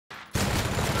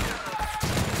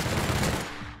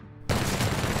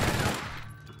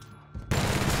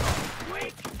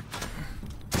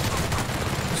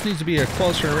This needs to be a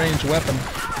closer range weapon.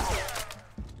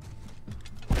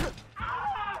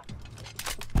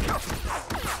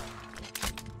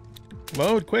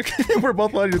 Load, quick. We're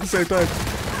both loading at the same time.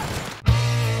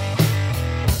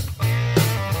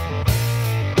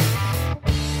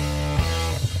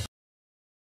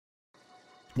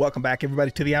 Welcome back, everybody,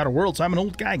 to the Outer Worlds. I'm an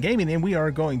old guy gaming, and we are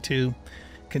going to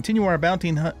continue our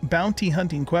bounty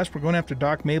hunting quest. We're going after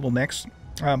Doc Mabel next.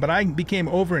 But I became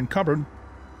over encumbered,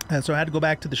 and so I had to go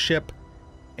back to the ship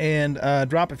and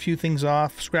drop a few things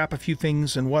off, scrap a few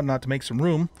things and whatnot to make some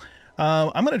room.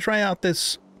 I'm going to try out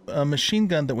this machine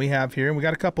gun that we have here. We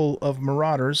got a couple of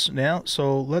marauders now,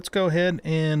 so let's go ahead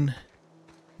and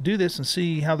do this and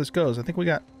see how this goes. I think we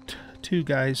got two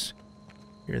guys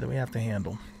here that we have to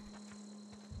handle.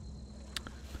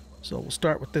 So we'll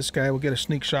start with this guy. We'll get a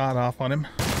sneak shot off on him.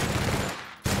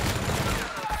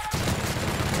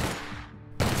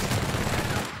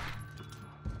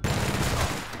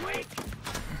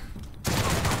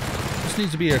 This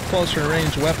needs to be a closer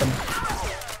range weapon.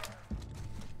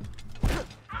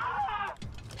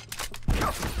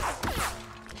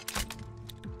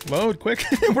 Load, quick.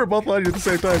 We're both loading at the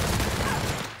same time.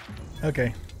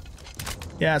 Okay.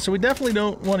 Yeah, so we definitely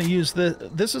don't want to use this.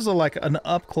 This is like an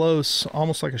up-close,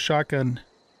 almost like a shotgun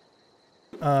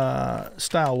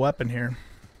style weapon here.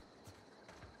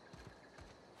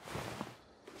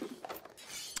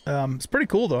 It's pretty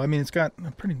cool, though. I mean, it's got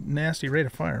a pretty nasty rate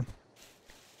of fire.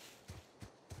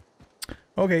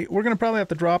 Okay, we're going to probably have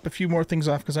to drop a few more things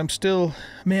off because I'm still...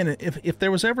 Man, if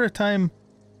there was ever a time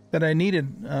that I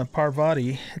needed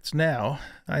Parvati, it's now.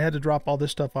 I had to drop all this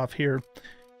stuff off here.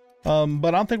 But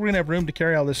I don't think we're going to have room to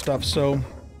carry all this stuff, so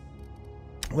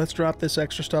let's drop this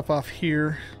extra stuff off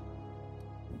here.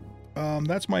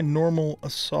 That's my normal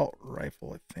assault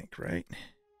rifle, I think, right?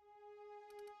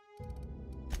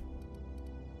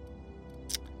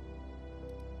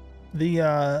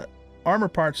 The armor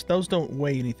parts, those don't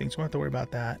weigh anything, so we don't have to worry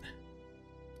about that.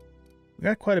 We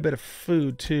got quite a bit of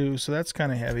food, too, so that's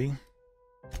kind of heavy.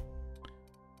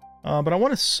 But I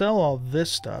want to sell all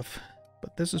this stuff,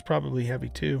 but this is probably heavy,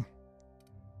 too.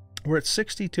 We're at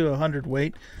 60 to 100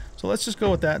 weight, so let's just go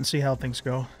with that and see how things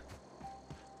go.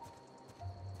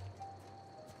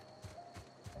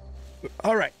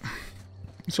 All right.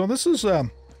 So this is the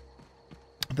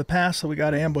pass that we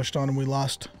got ambushed on and we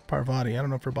lost Parvati. I don't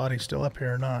know if her body's still up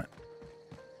here or not.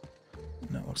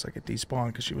 No, it looks like it despawned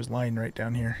because she was lying right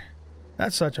down here.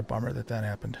 That's such a bummer that that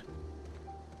happened.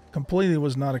 Completely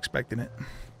was not expecting it.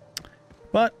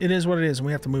 But it is what it is, and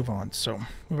we have to move on. So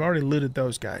we've already looted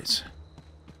those guys.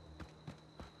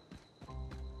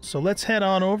 So let's head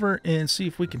on over and see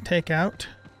if we can take out...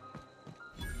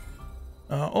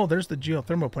 oh, there's the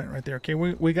geothermal plant right there. Okay,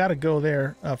 we got to go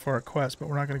there for our quest, but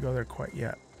we're not going to go there quite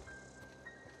yet.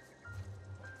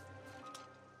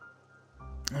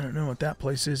 I don't know what that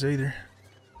place is either.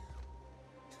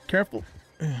 Careful.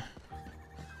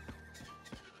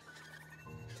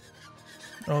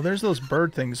 Oh, there's those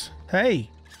bird things. Hey!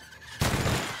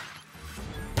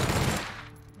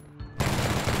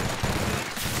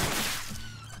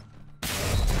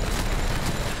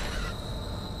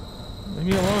 Leave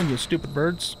me alone, you stupid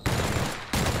birds.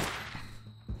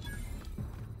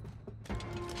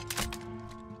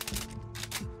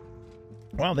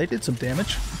 Wow, they did some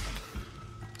damage.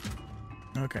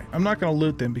 Okay, I'm not going to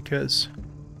loot them because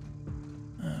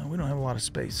we don't have a lot of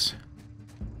space.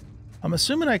 I'm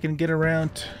assuming I can get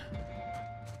around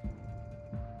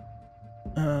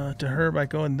to her by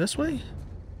going this way?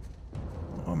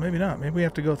 Oh, maybe not. Maybe we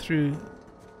have to go through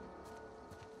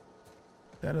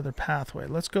that other pathway.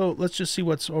 Let's go. Let's just see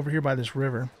what's over here by this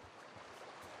river.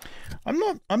 I'm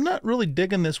not really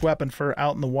digging this weapon for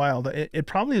out in the wild. It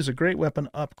probably is a great weapon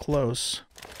up close.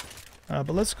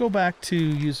 But let's go back to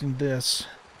using this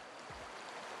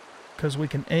because we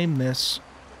can aim this.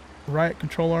 Riot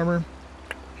control armor.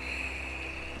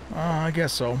 I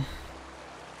guess so.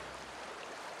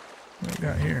 What we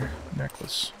got here?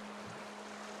 Necklace.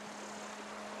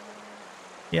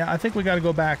 Yeah, I think we got to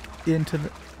go back into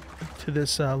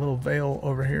this little veil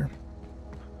over here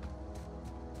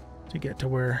to get to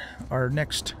where our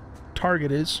next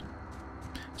target is.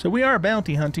 So we are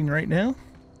bounty hunting right now,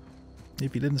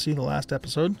 if you didn't see the last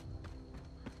episode.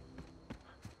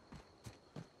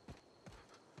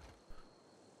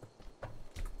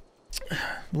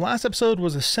 The last episode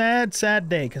was a sad, sad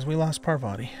day because we lost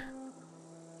Parvati.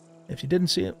 If you didn't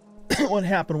see it, what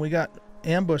happened? We got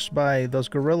ambushed by those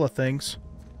gorilla things.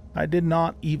 I did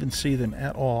not even see them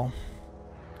at all.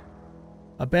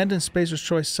 Abandoned Spacer's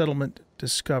Choice settlement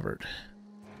discovered.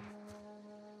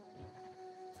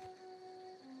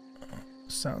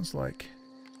 Sounds like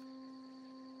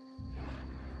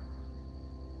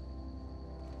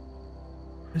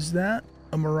Is that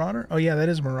a marauder? Oh yeah, that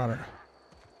is a marauder.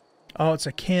 Oh, it's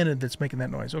a cannon that's making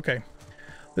that noise. Okay.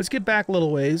 Let's get back a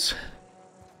little ways.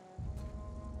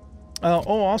 Oh,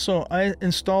 also, I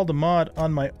installed a mod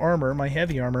on my armor, my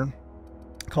heavy armor,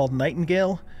 called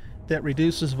Nightingale, that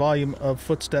reduces volume of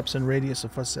footsteps and radius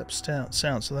of footsteps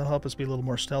sound. So that'll help us be a little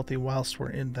more stealthy whilst we're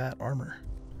in that armor.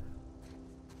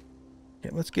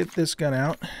 Okay, let's get this gun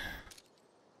out.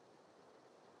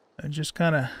 And just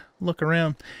kind of look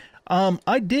around.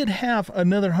 I did have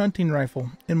another hunting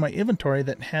rifle in my inventory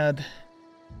that had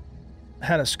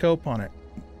a scope on it.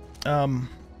 And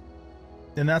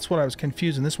that's what I was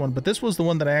confusing this one. But this was the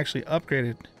one that I actually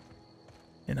upgraded.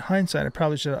 In hindsight, I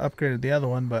probably should have upgraded the other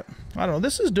one, but I don't know.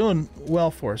 This is doing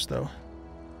well for us, though.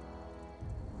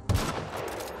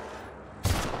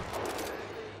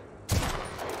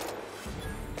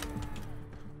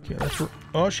 Okay, let's...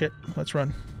 Oh, shit. Let's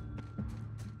run.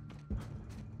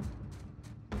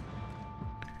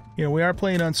 You know, we are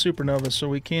playing on Supernova, so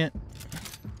we can't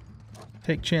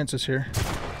take chances here.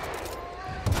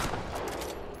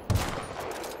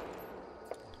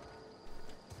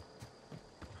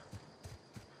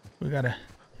 We gotta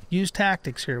use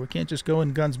tactics here. We can't just go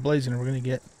in guns blazing or we're gonna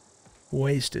get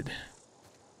wasted.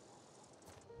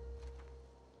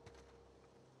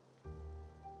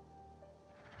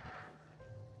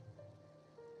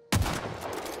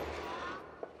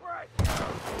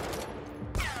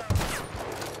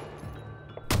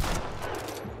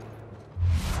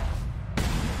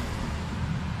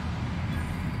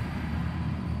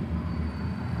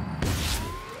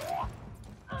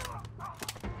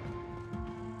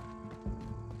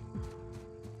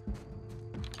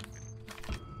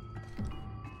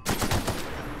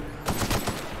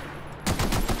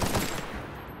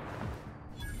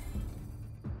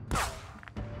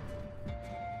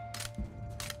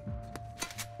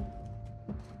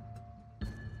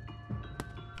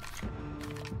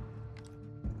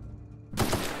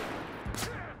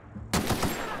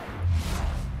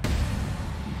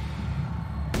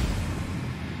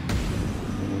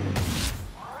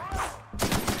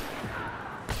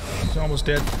 He's almost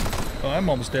dead. Oh, I'm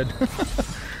almost dead.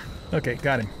 Okay,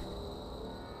 got him.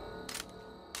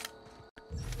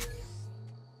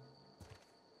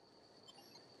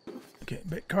 Okay,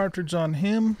 bit cartridge on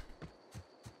him.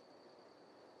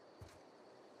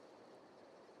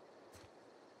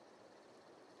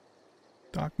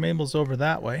 Doc Mabel's over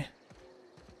that way.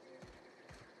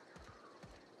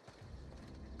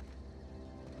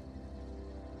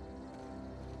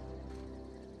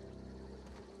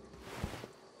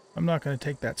 I'm not going to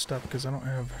take that stuff because I don't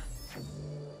have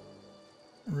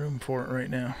room for it right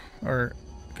now, or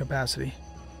capacity.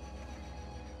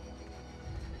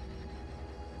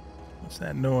 What's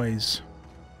that noise?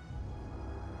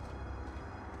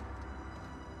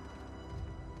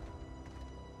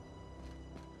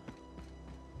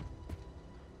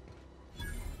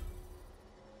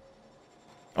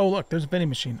 Oh look, there's a vending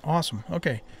machine. Awesome.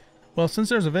 Okay. Well, since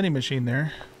there's a vending machine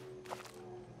there,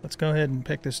 let's go ahead and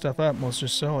pick this stuff up and let's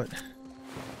just sell it.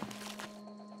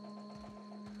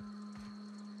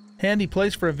 Handy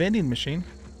place for a vending machine.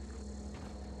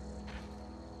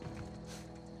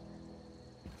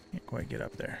 Can't quite get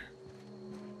up there.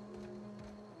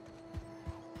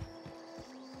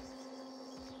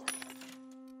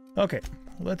 Okay,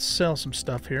 let's sell some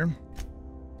stuff here.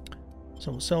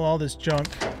 So we'll sell all this junk.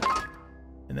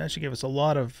 And that should give us a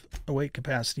lot of weight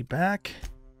capacity back.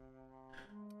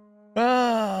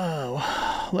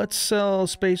 Oh, let's sell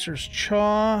Spacer's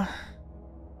Chaw.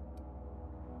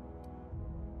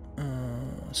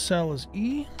 Sell is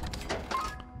E.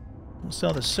 We'll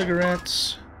sell the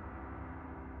cigarettes.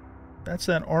 That's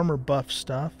that armor buff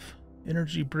stuff.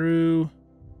 Energy brew.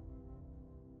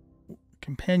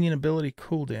 Companion ability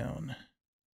cooldown.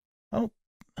 Oh,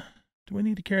 do we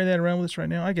need to carry that around with us right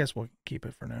now? I guess we'll keep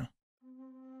it for now.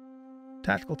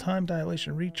 Tactical time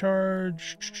dilation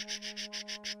recharge.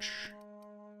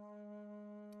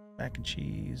 Mac and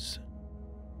cheese.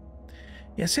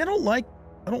 Yeah, see, I don't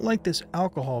like this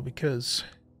alcohol because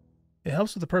it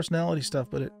helps with the personality stuff,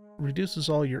 but it reduces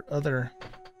all your other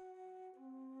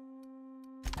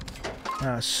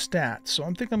stats. So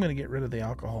I think I'm going to get rid of the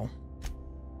alcohol.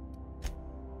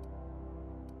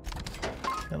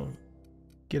 That'll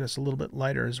get us a little bit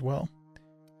lighter as well.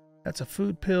 That's a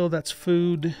food pill. That's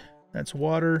food. That's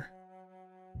water.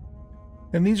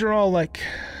 And these are all like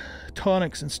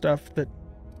tonics and stuff that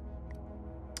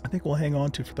I think we'll hang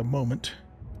on to for the moment.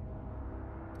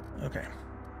 Okay.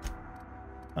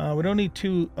 We don't need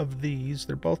two of these.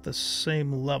 They're both the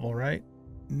same level, right?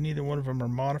 Neither one of them are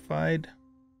modified.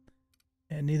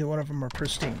 And neither one of them are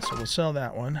pristine. So we'll sell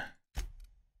that one.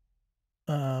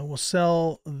 We'll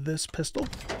sell this pistol.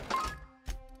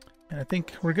 And I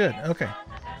think we're good. Okay.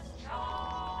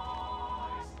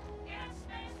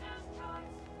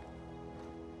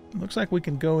 Looks like we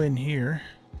can go in here.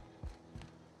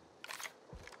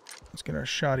 Let's get our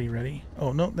shotty ready.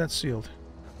 Oh, no, that's sealed.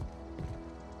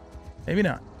 Maybe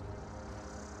not.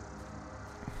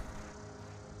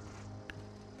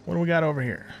 What do we got over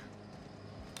here?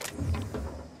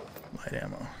 Light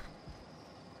ammo.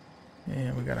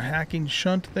 And we got a hacking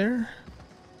shunt there.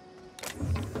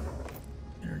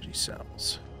 Energy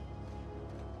cells.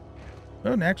 I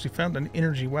haven't actually found an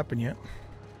energy weapon yet.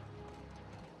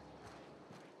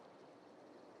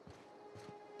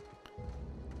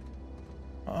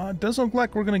 It doesn't look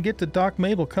like we're going to get to Doc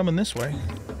Mabel coming this way.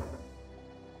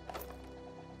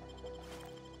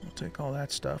 We'll take all that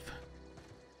stuff.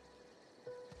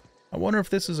 I wonder if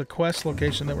this is a quest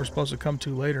location that we're supposed to come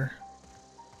to later.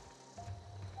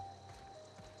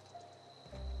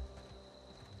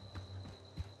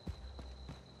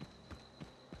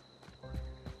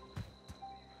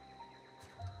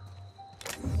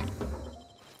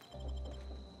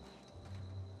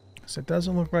 So it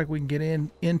doesn't look like we can get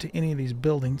into any of these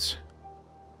buildings.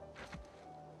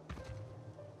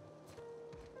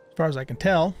 As far as I can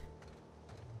tell.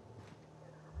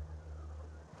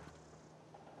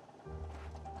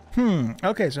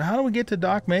 Okay, so how do we get to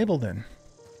Doc Mabel then?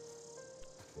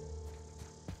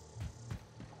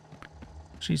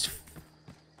 She's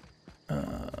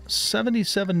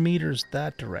 77 meters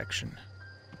that direction.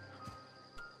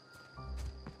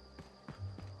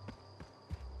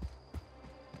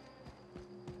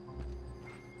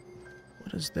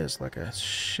 What is this? Like a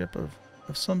ship of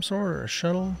some sort or a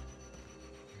shuttle?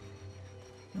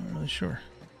 Not really sure.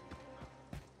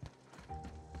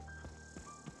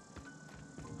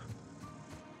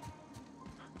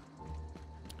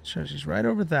 So she's right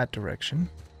over that direction.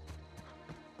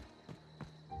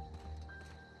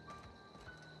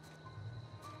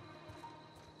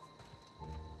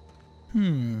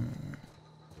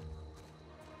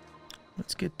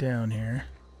 Let's get down here.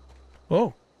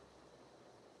 Oh!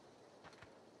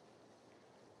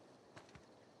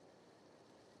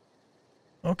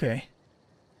 Okay.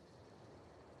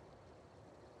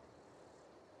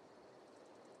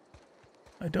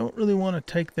 I don't really want to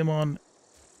take them on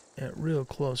at real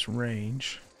close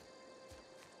range.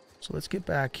 So let's get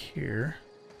back here.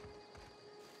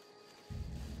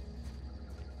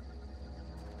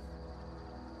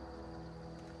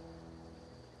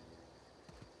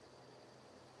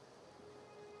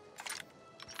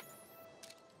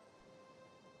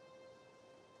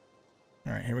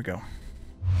 All right, here we go.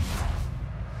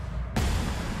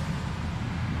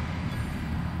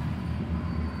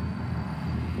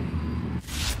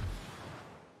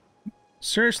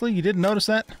 Seriously, you didn't notice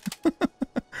that?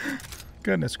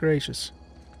 Goodness gracious.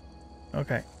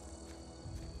 Okay.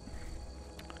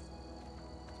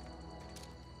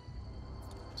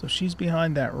 So she's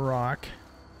behind that rock.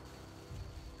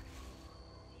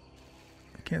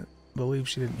 I can't believe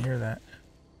she didn't hear that.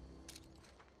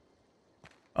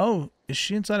 Oh, is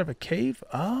she inside of a cave?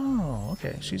 Oh,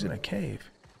 okay. She's in a cave.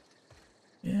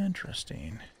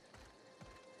 Interesting.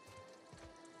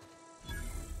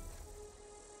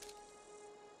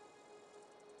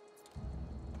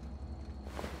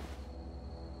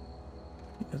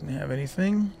 Doesn't have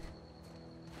anything.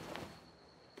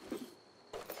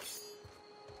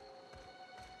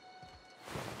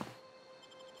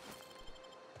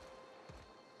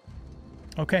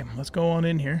 Okay, let's go on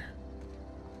in here.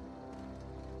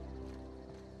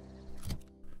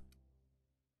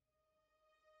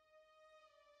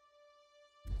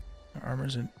 Our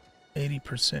armor's in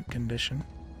 80% condition.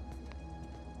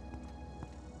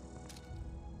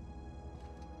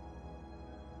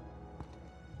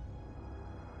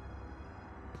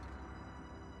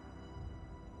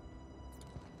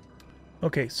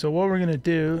 Okay, so what we're going to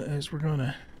do is we're going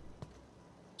to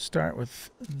start with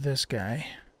this guy.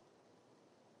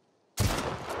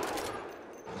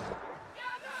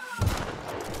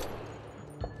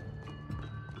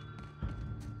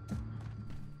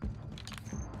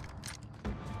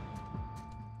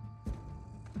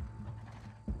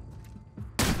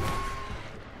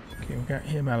 Okay, we got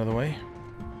him out of the way.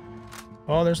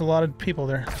 Oh, there's a lot of people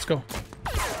there. Let's go.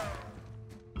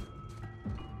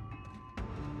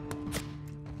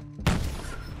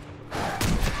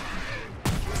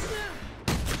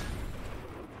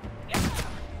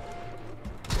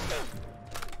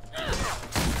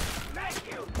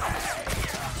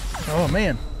 Oh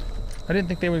man, I didn't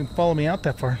think they would follow me out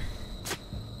that far.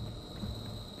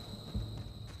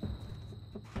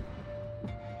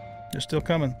 They're still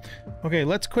coming. Okay,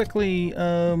 let's quickly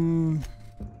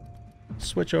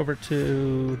switch over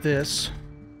to this.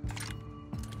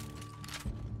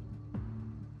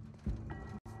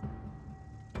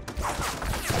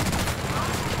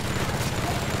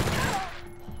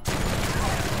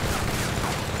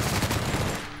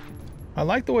 I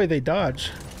like the way they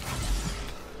dodge.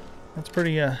 That's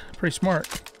pretty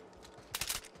smart.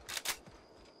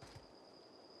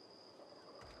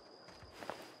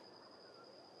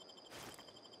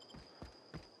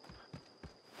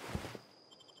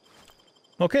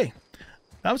 Okay,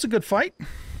 that was a good fight.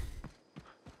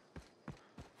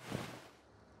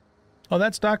 Oh,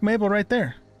 that's Doc Mabel right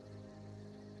there.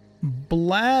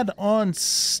 Blad on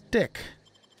stick.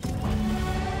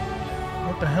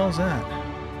 What the hell's that?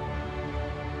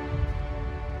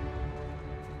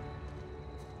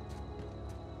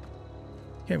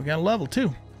 Okay, we got a level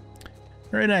 2.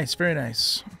 Very nice, very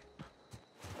nice.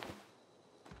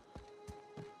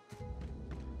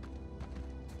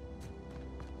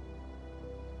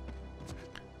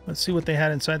 Let's see what they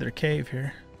had inside their cave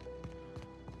here.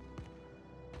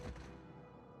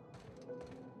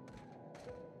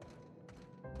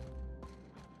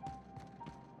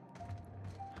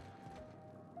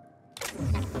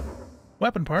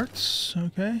 Weapon parts,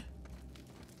 okay.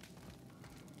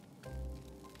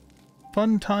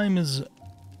 Fun time is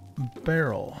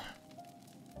barrel.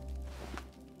 I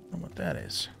don't know what that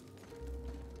is.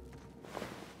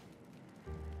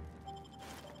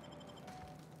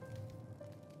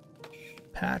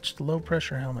 Patched low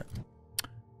pressure helmet.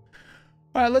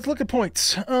 All right, let's look at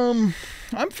points. I'm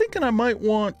thinking I might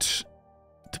want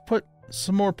to put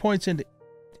some more points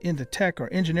into tech or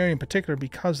engineering in particular,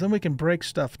 because then we can break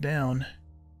stuff down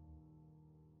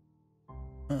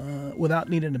without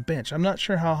needing a bench. I'm not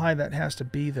sure how high that has to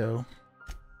be though.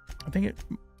 I think it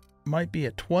might be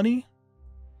at 20.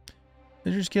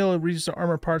 Your skill reaches the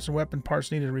armor parts and weapon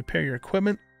parts needed to repair your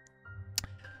equipment.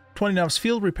 20 now is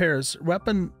field repairs.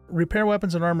 Repair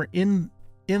weapons and armor in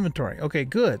inventory. Okay,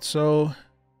 good. So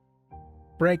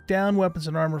break down weapons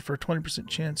and armor for a 20%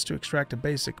 chance to extract a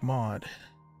basic mod.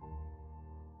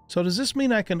 So does this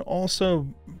mean I can also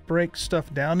break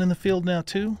stuff down in the field now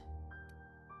too?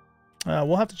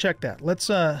 We'll have to check that. Let's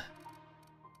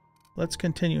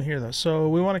continue here though. So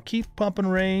we want to keep pumping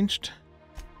ranged,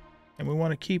 and we want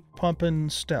to keep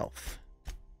pumping stealth.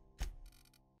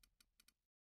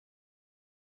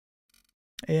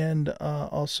 And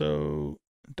also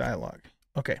dialogue.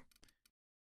 Okay.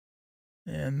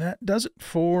 And that does it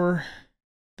for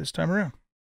this time around.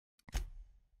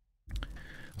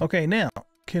 Okay, now,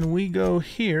 can we go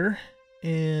here?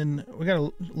 And we got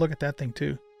to look at that thing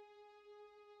too.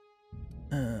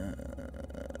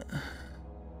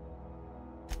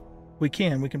 We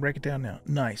can break it down now.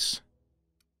 Nice.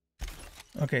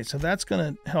 Okay, so that's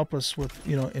going to help us with,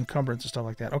 you know, encumbrance and stuff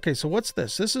like that. Okay, so what's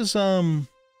this? This is,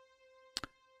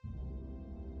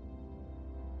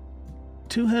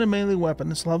 two-headed melee weapon.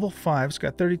 It's level 5. It's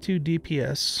got 32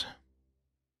 DPS.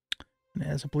 And it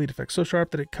has a bleed effect so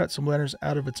sharp that it cuts some letters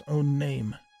out of its own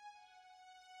name.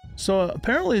 So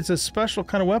apparently it's a special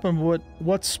kind of weapon, but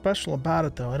what's special about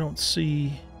it though? I don't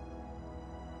see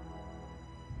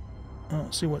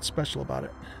what's special about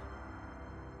it.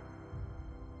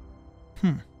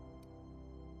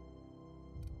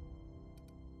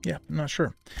 Yeah, I'm not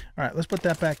sure. All right, let's put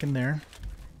that back in there.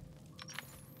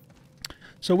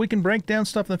 So we can break down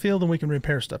stuff in the field and we can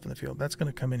repair stuff in the field. That's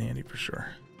going to come in handy for sure.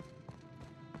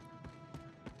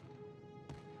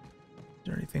 Is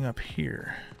there anything up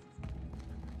here?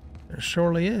 There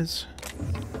surely is.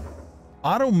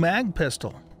 Auto mag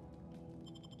pistol.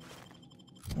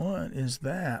 What is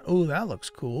that? Oh, that looks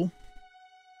cool.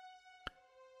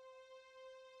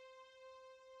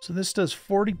 So this does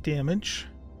 40 damage.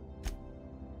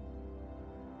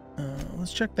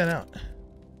 Let's check that out.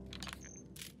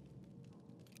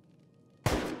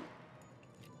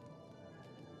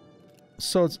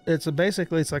 So it's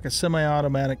basically like a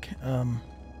semi-automatic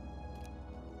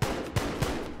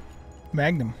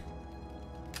Magnum.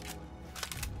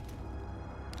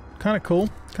 Kind of cool.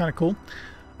 Kind of cool.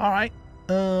 All right.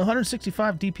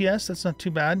 165 DPS. That's not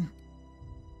too bad.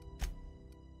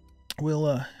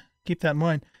 We'll keep that in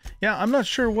mind. Yeah, I'm not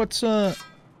sure what's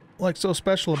like so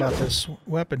special about this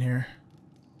weapon here.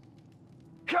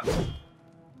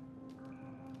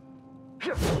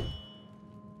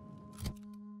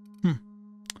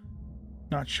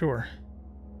 Not sure.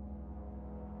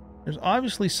 There's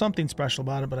obviously something special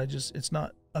about it, but it's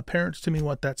not apparent to me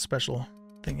what that special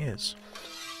thing is.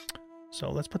 So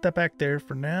let's put that back there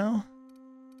for now.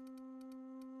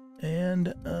 And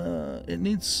it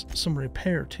needs some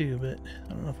repair too, but I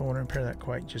don't know if I want to repair that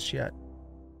quite just yet.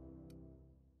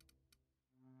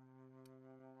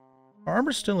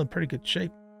 armor's still in pretty good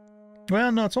shape.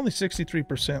 Well, no, it's only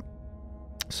 63%.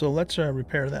 So let's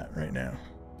repair that right now.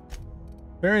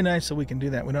 Very nice that we can do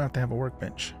that. We don't have to have a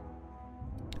workbench.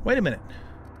 Wait a minute.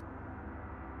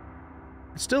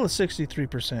 It's still a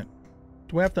 63%.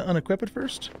 Do we have to unequip it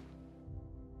first?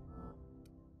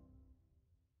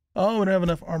 Oh, we don't have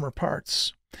enough armor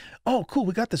parts. Oh, cool.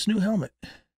 We got this new helmet.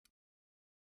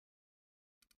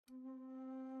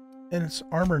 And it's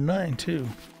armor 9, too.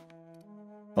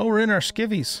 Oh, we're in our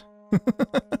skivvies.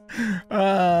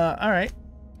 Alright.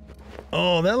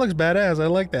 Oh, that looks badass. I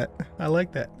like that. I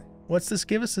like that. What's this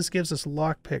give us? This gives us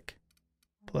lockpick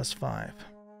plus 5.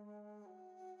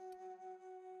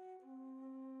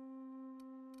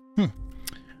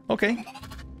 Okay.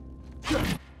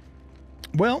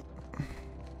 Well,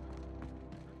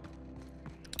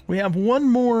 we have one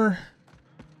more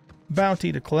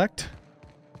bounty to collect,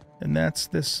 and that's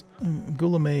this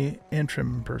Goulamay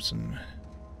Antrim person.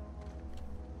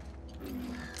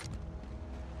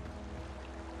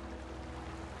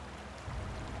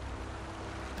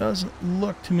 Doesn't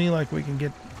look to me like we can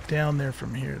get down there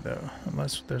from here, though,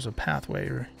 unless there's a pathway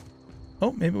or...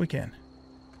 Oh, maybe we can.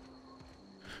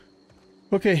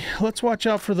 Okay, let's watch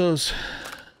out for those...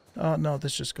 Oh, no,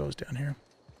 this just goes down here.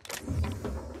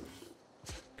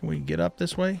 Can we get up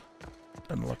this way?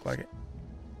 Doesn't look like it.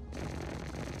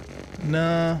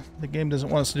 Nah, the game doesn't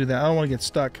want us to do that. I don't want to get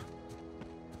stuck.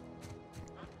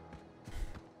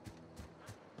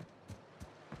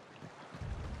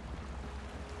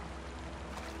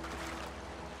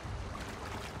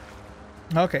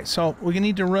 Okay, so we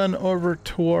need to run over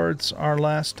towards our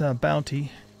last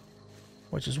bounty,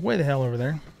 which is way the hell over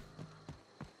there.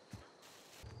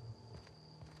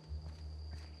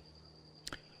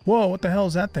 Whoa, what the hell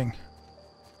is that thing?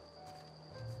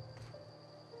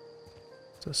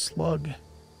 It's a slug.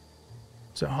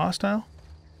 Is it hostile?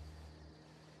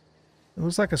 It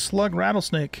looks like a slug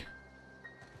rattlesnake.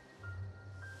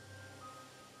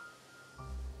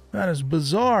 That is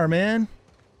bizarre, man.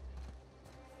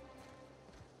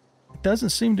 It doesn't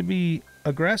seem to be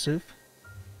aggressive.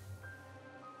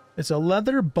 It's a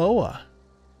leather boa.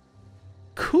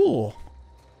 Cool.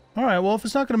 Alright, well, if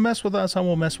it's not going to mess with us, I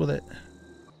won't mess with it.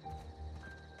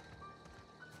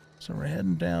 So we're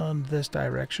heading down this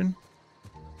direction.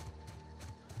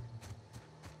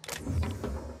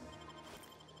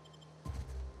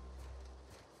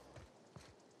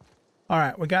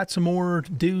 Alright, we got some more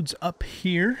dudes up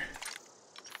here.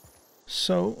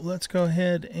 So let's go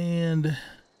ahead and...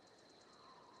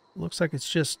 Looks like it's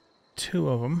just 2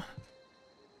 of them.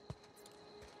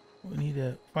 We need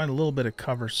to find a little bit of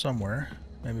cover somewhere.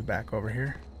 Maybe back over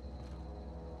here.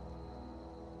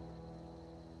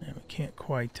 And we can't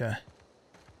quite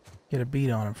get a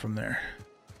beat on him from there.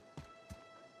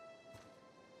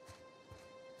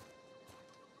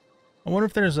 I wonder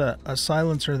if there's a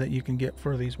silencer that you can get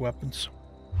for these weapons.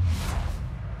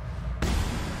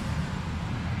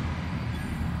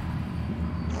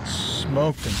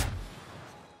 Smoked him.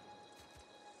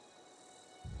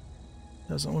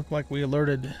 Doesn't look like we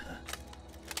alerted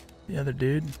the other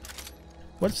dude.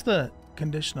 What's the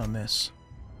condition on this?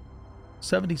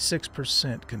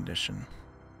 76% condition.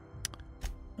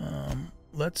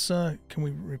 Let's, can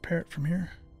we repair it from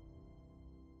here?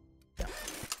 Yeah.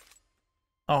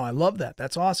 Oh, I love that.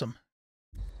 That's awesome.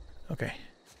 Okay.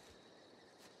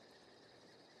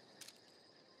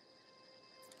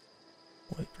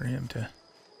 Wait for him to...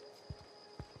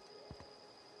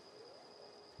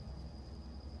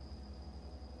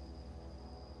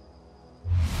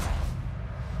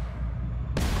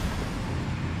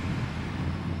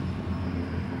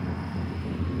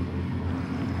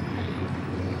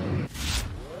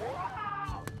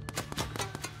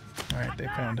 Alright, they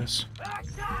found us.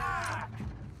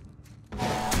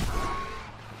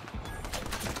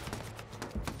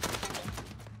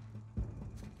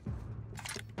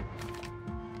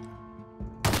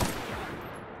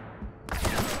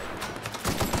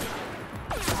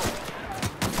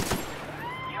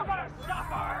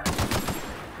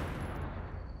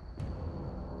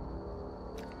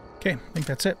 Okay, I think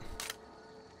that's it.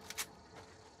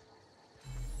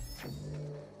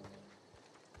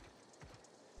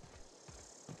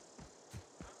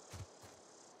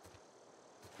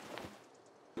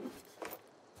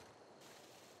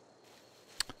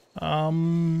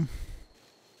 I'm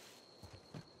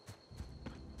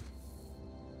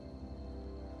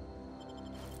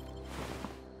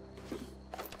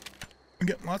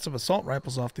getting lots of assault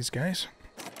rifles off these guys.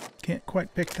 Can't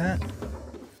quite pick that.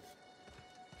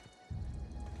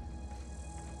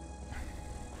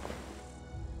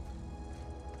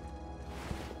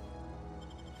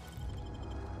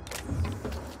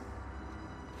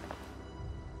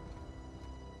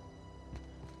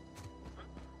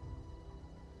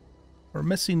 We're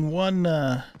missing one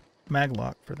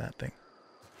maglock for that thing.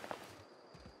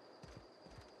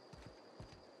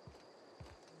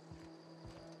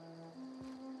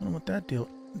 I don't know what that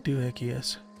doohickey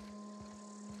is.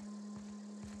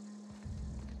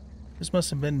 This must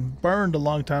have been burned a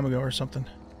long time ago or something.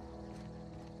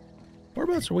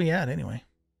 Whereabouts are we at anyway?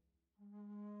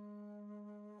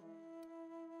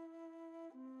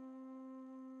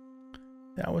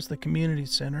 That was the community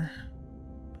center.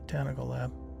 Botanical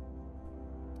lab.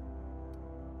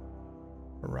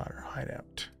 Marauder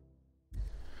hideout.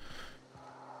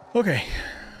 Okay.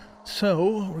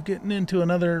 So, we're getting into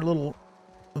another little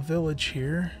village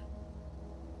here.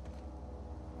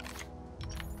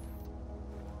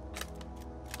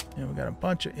 And we got a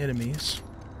bunch of enemies.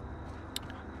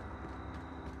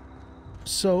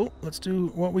 So, let's do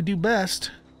what we do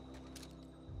best.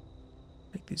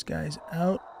 Take these guys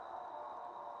out.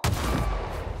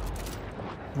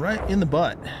 Right in the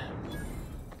butt.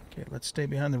 Okay, let's stay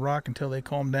behind the rock until they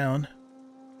calm down.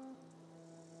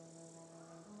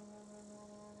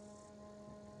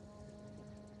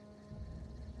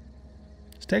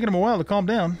 It's taking them a while to calm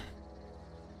down.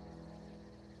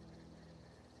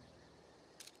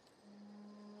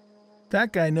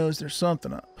 That guy knows there's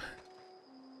something up.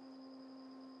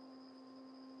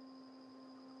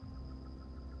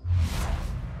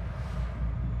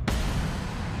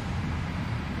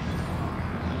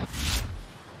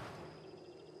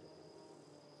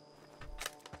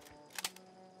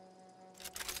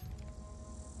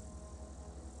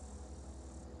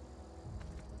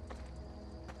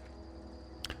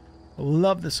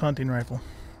 Love this hunting rifle.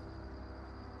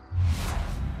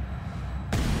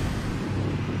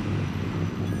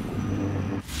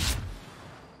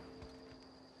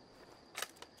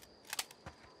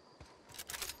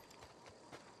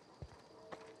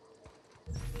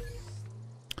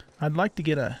 I'd like to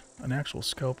get an actual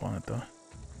scope on it though.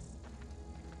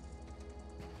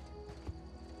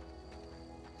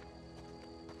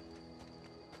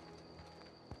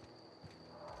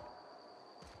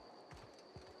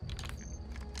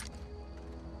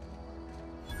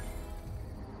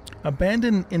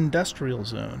 Abandoned industrial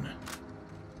zone.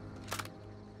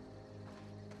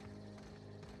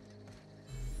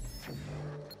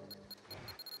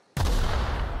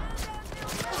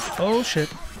 Oh shit.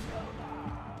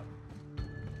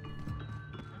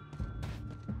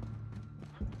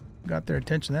 Got their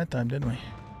attention that time, didn't we?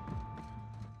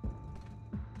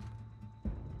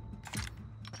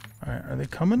 Alright, are they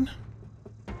coming?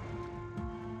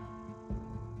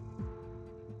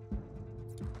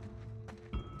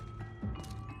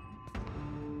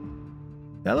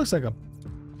 That looks like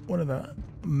one of the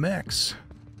mechs,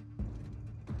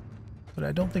 but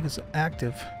I don't think it's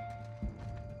active.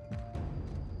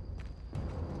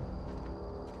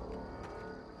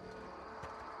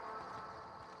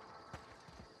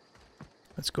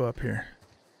 Let's go up here.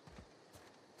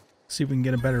 See if we can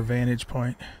get a better vantage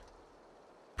point.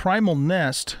 Primal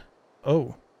nest.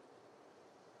 Oh.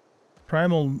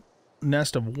 Primal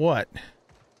nest of what?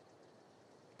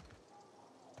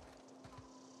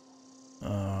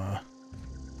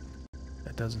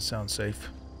 That doesn't sound safe.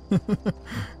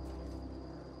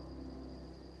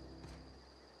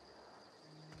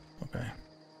 Okay.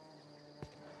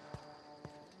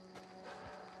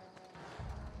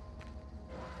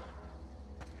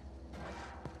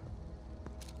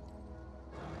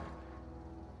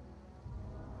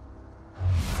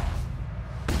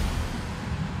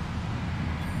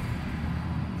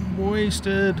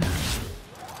 Wasted.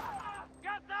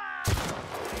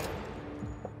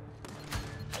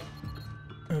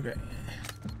 Okay.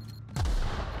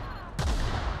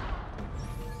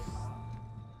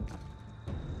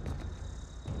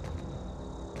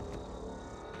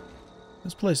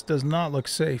 This place does not look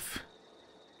safe.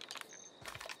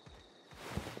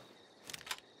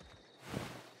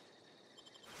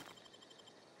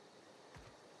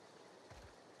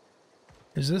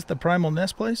 Is this the primal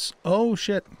nest place? Oh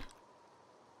shit.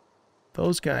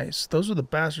 Those guys. Those are the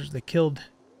bastards that killed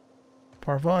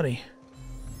Parvati.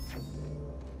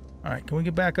 Alright, can we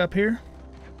get back up here?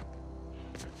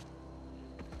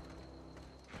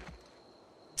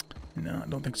 No, I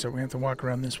don't think so. We have to walk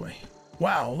around this way.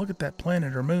 Wow, look at that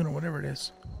planet or moon or whatever it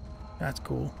is. That's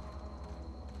cool.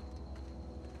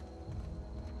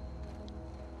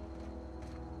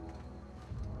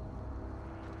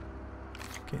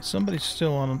 Okay, somebody's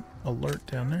still on alert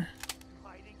down there.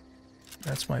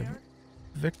 That's my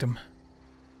victim.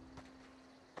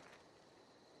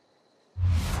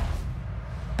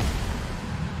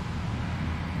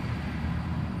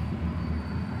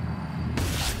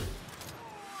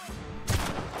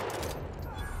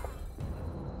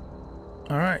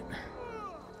 All right.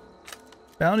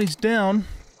 Bounty's down.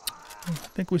 I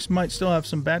think we might still have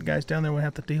some bad guys down there we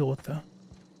have to deal with, though.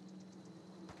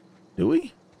 Do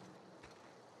we?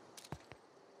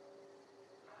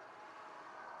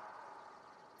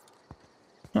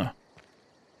 Huh.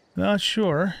 Not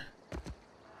sure.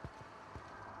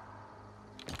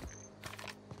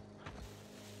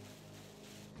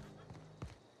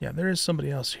 Yeah, there is somebody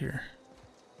else here.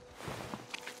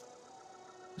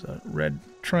 There's a red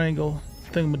triangle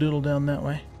thingamadoodle down that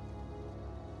way.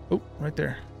 Oh, right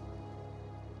there.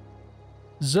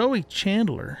 Zoe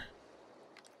Chandler.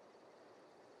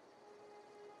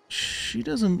 She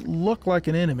doesn't look like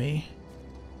an enemy.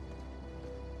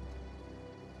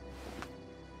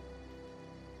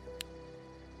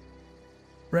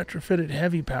 Retrofitted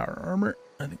heavy power armor.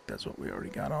 I think that's what we already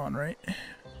got on, right?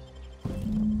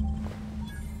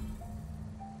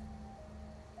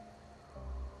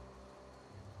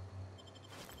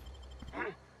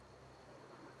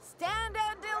 Stand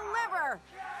and deliver!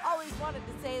 Always wanted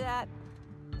to say that.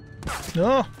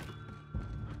 Oh!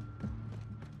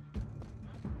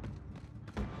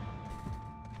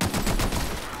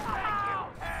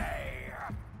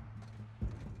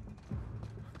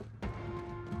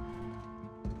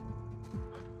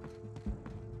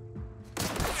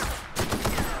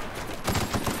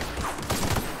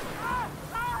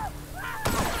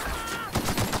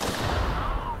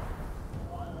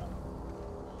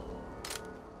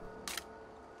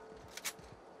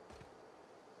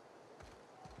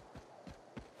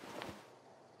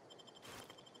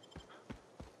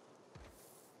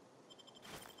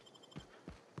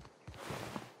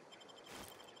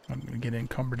 I'm going to get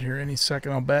encumbered here any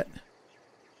second, I'll bet.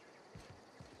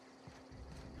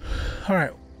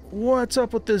 Alright, what's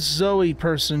up with this Zoe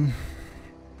person?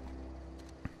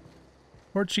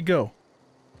 Where'd she go?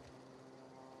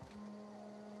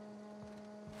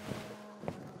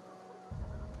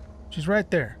 She's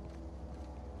right there.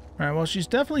 Alright, well, she's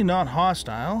definitely not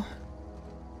hostile.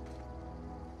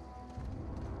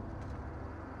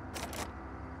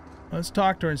 Let's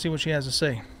talk to her and see what she has to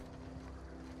say.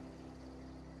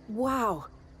 Wow,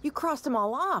 you crossed them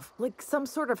all off, like some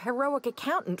sort of heroic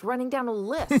accountant running down a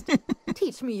list.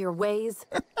 Teach me your ways.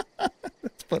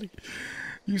 That's funny.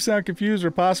 You sound confused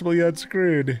or possibly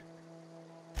unscrewed.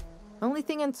 Only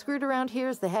thing unscrewed around here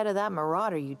is the head of that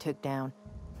marauder you took down.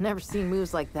 Never seen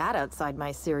moves like that outside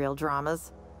my serial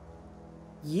dramas.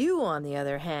 You, on the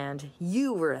other hand,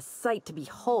 you were a sight to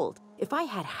behold. If I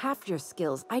had half your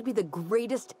skills, I'd be the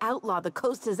greatest outlaw the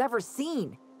coast has ever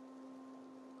seen.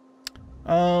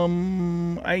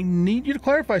 I need you to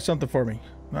clarify something for me.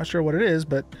 Not sure what it is,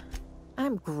 but...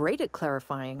 I'm great at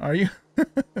clarifying. Are you?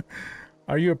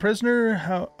 Are you a prisoner?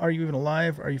 How are you even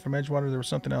alive? Are you from Edgewater? There was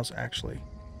something else, actually.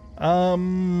 Yeah,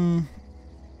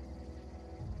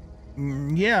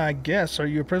 I guess. Are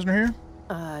you a prisoner here?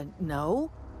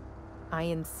 No. I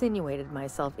insinuated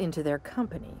myself into their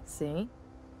company, see?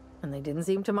 And they didn't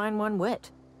seem to mind one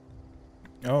whit.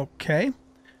 Okay.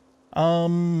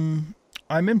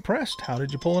 I'm impressed. How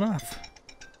did you pull it off?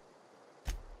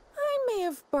 I may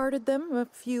have bartered them a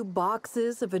few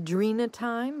boxes of Adrena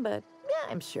time, but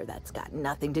yeah, I'm sure that's got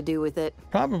nothing to do with it.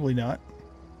 Probably not.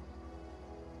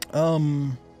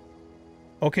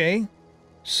 Okay.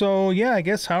 So, yeah, I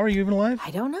guess, how are you even alive?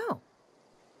 I don't know.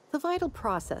 The vital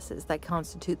processes that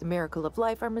constitute the miracle of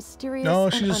life are mysterious No,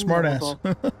 and she's a smartass.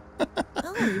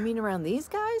 Oh, you mean around these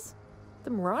guys? The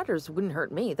Marauders wouldn't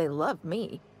hurt me. They love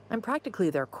me. I'm practically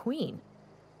their queen.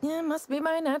 Yeah, must be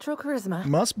my natural charisma.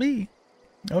 Must be.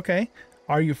 Okay.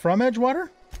 Are you from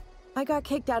Edgewater? I got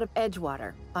kicked out of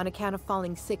Edgewater on account of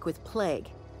falling sick with plague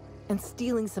and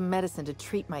stealing some medicine to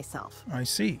treat myself. I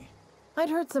see.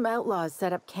 I'd heard some outlaws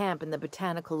set up camp in the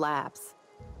botanical labs.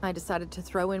 I decided to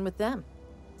throw in with them,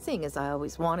 seeing as I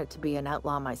always wanted to be an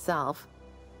outlaw myself.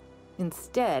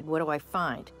 Instead, what do I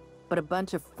find? But a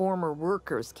bunch of former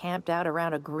workers camped out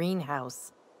around a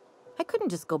greenhouse. I couldn't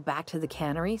just go back to the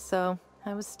cannery, so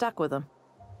I was stuck with them.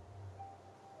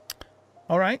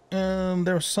 All right.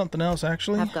 There was something else,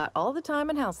 actually. I've got all the time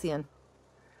in Halcyon.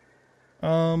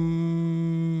 I'll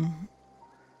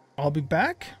be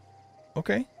back?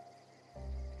 Okay.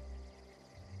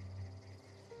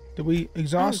 Did we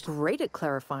exhaust I'm great at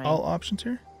clarifying. all options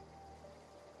here?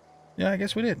 Yeah, I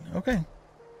guess we did. Okay.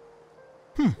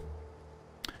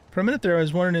 For a minute there, I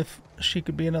was wondering if she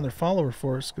could be another follower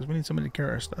for us, because we need somebody to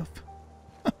carry our stuff.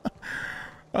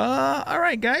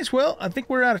 Alright, guys. Well, I think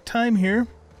we're out of time here.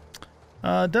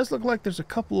 It does look like there's a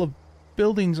couple of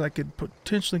buildings I could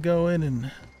potentially go in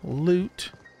and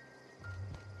loot.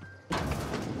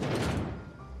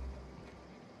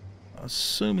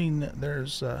 Assuming that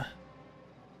there's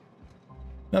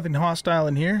nothing hostile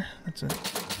in here. That's it.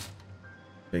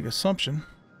 Big assumption.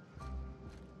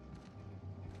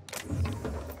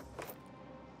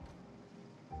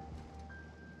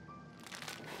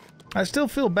 I still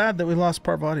feel bad that we lost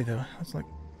Parvati, though. It's like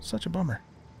such a bummer.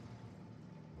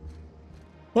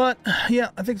 But, yeah,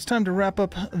 I think it's time to wrap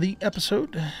up the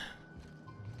episode.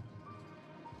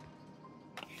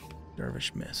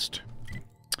 Dervish Mist.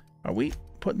 Are we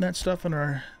putting that stuff in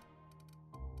our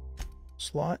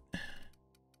slot?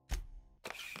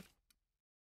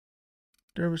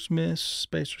 Dervish Mist,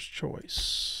 Spacer's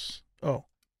Choice. Oh,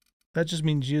 that just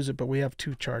means use it, but we have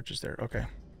 2 charges there. Okay.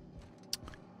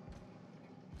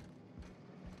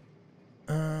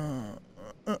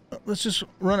 Let's just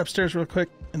run upstairs real quick,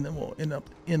 and then we'll end up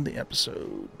in the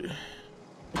episode.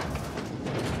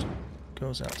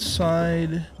 Goes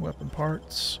outside. Weapon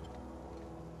parts.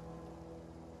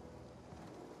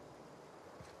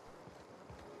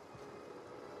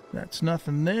 That's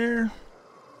nothing there.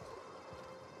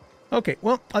 Okay,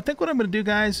 well, I think what I'm going to do,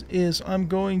 guys, is I'm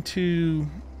going to...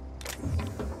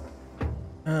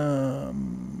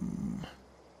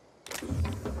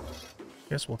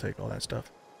 guess we'll take all that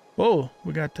stuff. Whoa,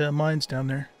 we got mines down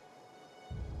there.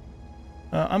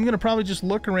 I'm going to probably just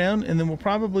look around, and then we'll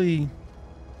probably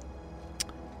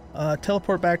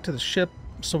teleport back to the ship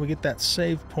so we get that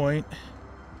save point.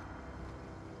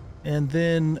 And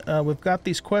then we've got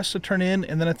these quests to turn in,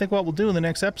 and then I think what we'll do in the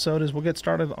next episode is we'll get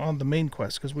started on the main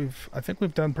quest, because I think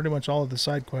we've done pretty much all of the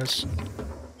side quests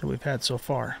that we've had so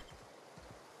far.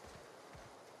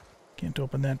 Can't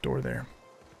open that door there.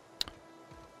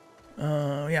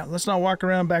 Yeah, let's not walk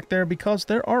around back there because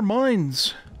there are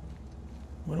mines.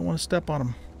 We don't want to step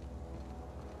on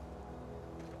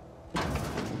them.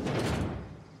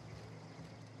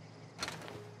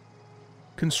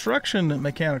 Construction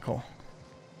mechanical.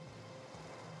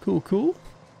 Cool, cool.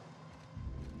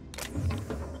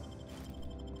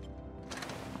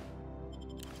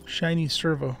 Shiny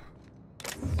servo.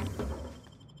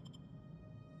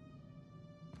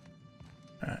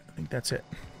 Alright, I think that's it.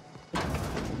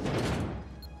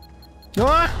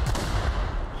 Ah!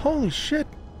 Holy shit.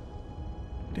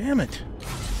 Damn it.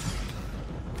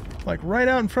 Like right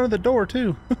out in front of the door,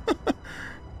 too.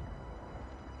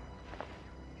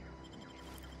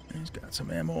 He's got some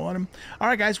ammo on him.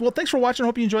 Alright, guys. Well, thanks for watching. I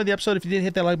hope you enjoyed the episode. If you did,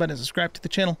 hit that like button and subscribe to the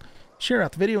channel. Share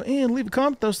out the video and leave a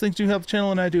comment. Those things do help the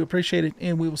channel, and I do appreciate it.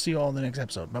 And we will see you all in the next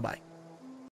episode. Bye-bye.